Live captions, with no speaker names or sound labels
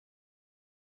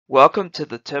Welcome to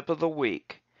the tip of the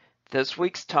week. This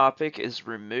week's topic is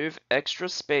remove extra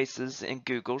spaces in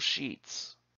Google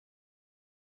Sheets.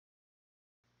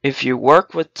 If you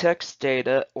work with text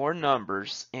data or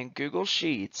numbers in Google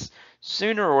Sheets,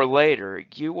 sooner or later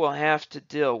you will have to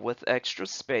deal with extra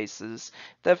spaces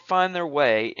that find their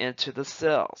way into the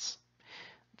cells.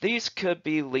 These could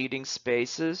be leading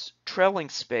spaces, trailing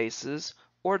spaces,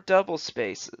 or double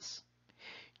spaces.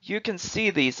 You can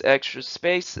see these extra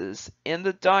spaces in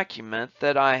the document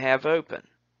that I have open.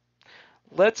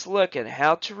 Let's look at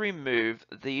how to remove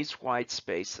these white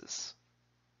spaces.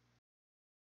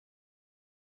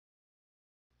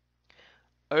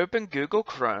 Open Google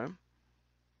Chrome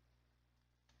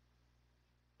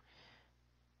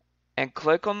and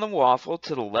click on the waffle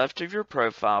to the left of your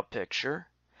profile picture,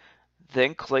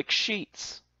 then click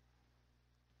Sheets.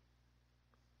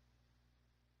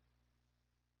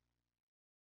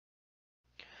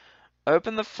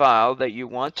 Open the file that you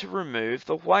want to remove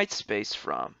the white space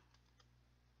from.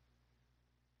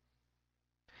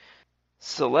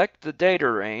 Select the data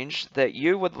range that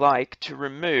you would like to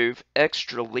remove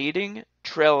extra leading,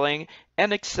 trailing,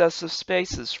 and excessive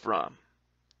spaces from.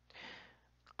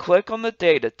 Click on the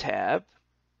Data tab,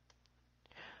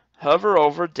 hover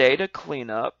over Data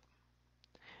Cleanup,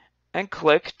 and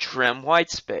click Trim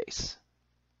Whitespace.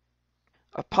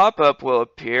 A pop-up will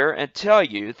appear and tell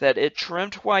you that it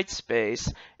trimmed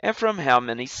whitespace and from how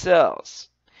many cells.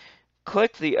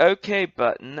 Click the OK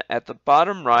button at the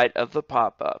bottom right of the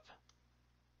pop-up.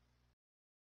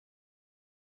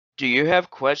 Do you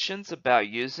have questions about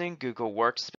using Google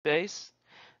Workspace?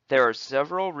 There are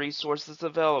several resources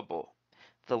available.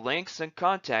 The links and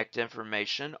contact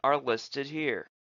information are listed here.